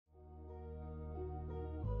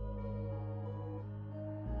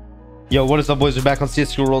Yo, what is up, boys? We're back on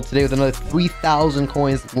CSGORoll today with another 3,000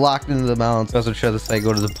 coins locked into the balance. Also, try the site,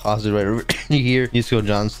 go to deposit right over here. You just go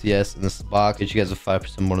John CS in this box. Get you guys a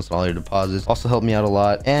 5% bonus on all your deposits. Also help me out a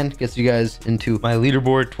lot and gets you guys into my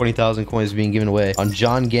leaderboard. 20,000 coins being given away on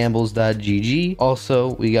johngambles.gg.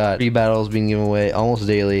 Also, we got free battles being given away almost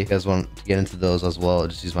daily. If you guys want to get into those as well,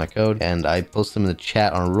 just use my code and I post them in the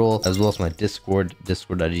chat on Roll, as well as my Discord,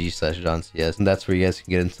 discord.gg/johncs, and that's where you guys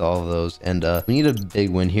can get into all of those. And we need a big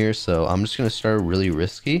win here, so I'm just gonna start really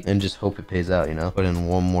risky and just hope it pays out, you know. Put in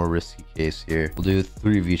one more risky case here. We'll do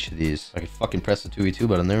 3 of each of these. I can fucking press the 2v2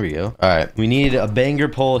 button. There we go. All right, we need a banger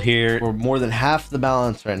pull here. We're more than half the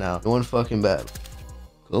balance right now. One fucking battle.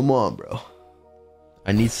 Come on, bro.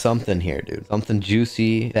 I need something here, dude. Something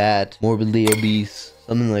juicy, fat, morbidly obese,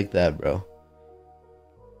 something like that, bro.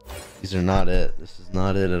 These are not it. This is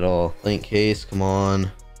not it at all. Link case, come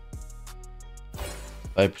on.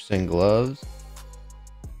 5% gloves.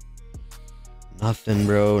 Nothing,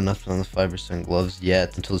 bro. Nothing on the 5% gloves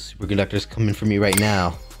yet until the superconductors come in for me right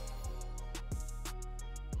now.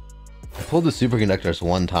 I pulled the superconductors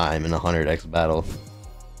one time in a 100x battle,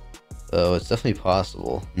 so it's definitely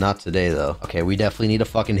possible. Not today, though. Okay, we definitely need a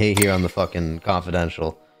fucking hit here on the fucking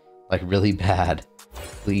confidential. Like, really bad.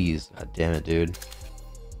 Please. God damn it, dude.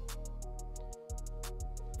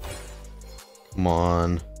 Come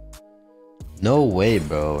on. No way,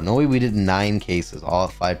 bro. No way we did 9 cases, all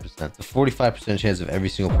at 5%. It's a 45% chance of every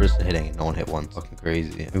single person hitting and no one hit one. Fucking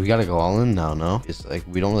crazy. We gotta go all in now, no? It's like,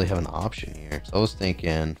 we don't really have an option here. So I was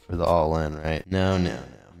thinking for the all in, right? No.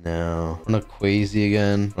 Run a Quasi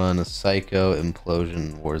again. Run a Psycho,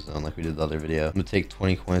 Implosion, Warzone like we did the other video. I'm gonna take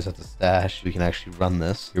 20 coins at the stash. We can actually run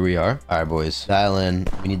this. Here we are. All right, boys. Dial in.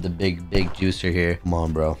 We need the big juicer here. Come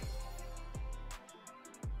on, bro.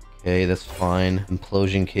 Okay, that's fine.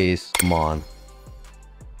 Implosion case. Come on.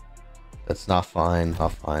 That's not fine.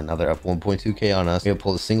 Not fine. Now they're up 1.2k on us. We haven't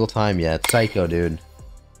pulled a single time yet. Psycho, dude.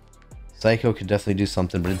 Psycho could definitely do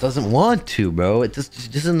something, but it doesn't want to, bro. It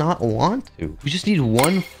just does not want to. We just need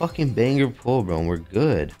one fucking banger pull, bro, and we're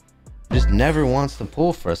good. It just never wants to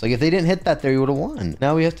pull for us. Like, if they didn't hit that there, we would have won.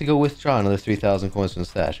 Now we have to go withdraw another 3,000 coins from the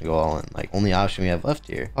stash and go all in. Like, only option we have left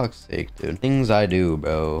here. Fuck's sake, dude. Things I do,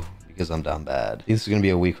 bro, because I'm down bad. I think this is gonna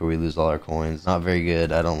be a week where we lose all our coins. Not very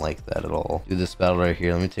good. I don't like that at all. Do this battle right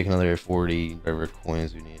here. Let me take another 40 whatever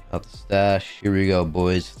coins we need out the stash. Here we go,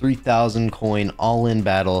 boys. 3,000 coin all-in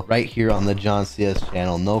battle right here on the John CS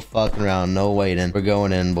channel. No fucking around, no waiting. We're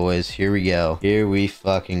going in, boys. Here we go. Here we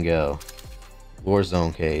fucking go.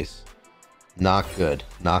 Warzone case. Not good.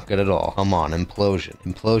 Not good at all. Come on, Implosion.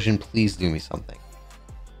 Implosion, please do me something.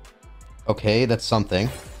 Okay, that's something.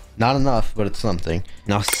 Not enough, but it's something.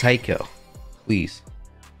 Now, Psycho. Please.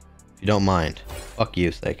 If you don't mind. Fuck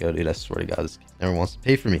you, Psycho, dude. I swear to God, this never wants to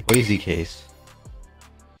pay for me. Quasi case.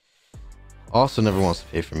 Also never wants to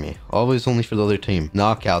pay for me. Always only for the other team.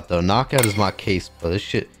 Knockout, though. Knockout is my case, bro. This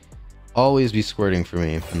shit always be squirting for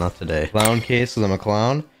me, but not today. Clown case, because I'm a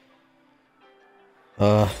clown.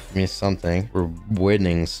 Give me something. We're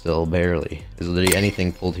winning still, barely. Is literally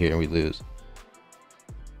anything pulled here and we lose.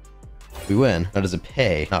 We win. Now, does it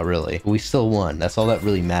pay? Not really. But we still won. That's all that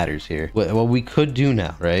really matters here. What we could do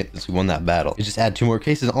now, right, is we won that battle. We just add 2 more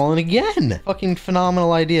cases all in again. Fucking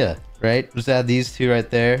phenomenal idea, right? Just add these 2 right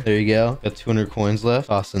there. There you go. Got 200 coins left.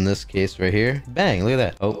 Toss in this case right here. Bang, look at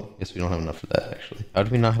that. Oh, guess we don't have enough for that, actually. How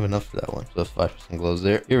do we not have enough for that one? So 5% glows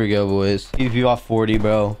there. Here we go, boys. PvP off 40,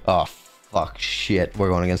 bro. Oh, fuck, shit. We're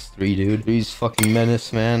going against 3, dude. 3's fucking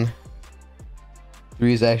menace, man.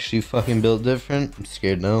 3 is actually fucking built different. I'm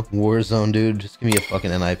scared now. Warzone, dude. Just give me a fucking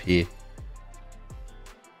NIP.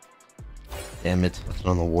 Damn it. Nothing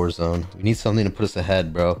on the Warzone. We need something to put us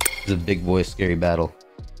ahead, bro. It's a big boy scary battle.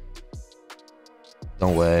 No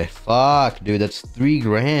way. Fuck, dude. That's 3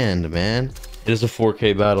 grand, man. It is a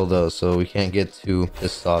 4K battle, though, so we can't get too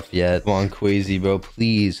pissed off yet. Come on, Quasi, bro.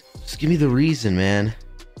 Please. Just give me the reason, man.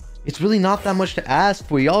 It's really not that much to ask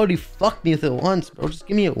for. You already fucked me with it once, bro. Just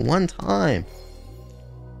give me it one time.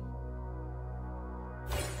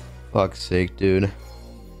 Fuck's sake, dude.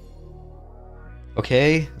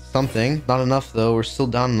 Okay, something. Not enough, though. We're still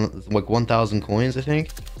down, like, 1,000 coins, I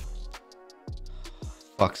think.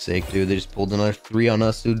 Fuck's sake, dude. They just pulled another 3 on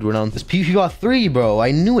us, dude. We're down. This PvP got 3, bro.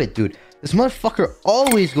 I knew it, dude. This motherfucker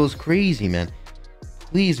always goes crazy, man.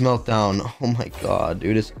 Please melt down. Oh, my God,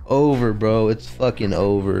 dude. It's over, bro. It's fucking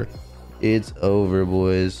over. It's over,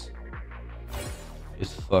 boys.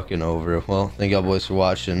 It's fucking over. Well, thank y'all boys for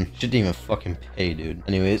watching. Shouldn't even fucking pay, dude.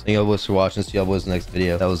 Anyways, thank y'all boys for watching. See y'all boys in the next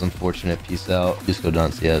video. That was unfortunate. Peace out. Just go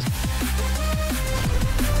John CS.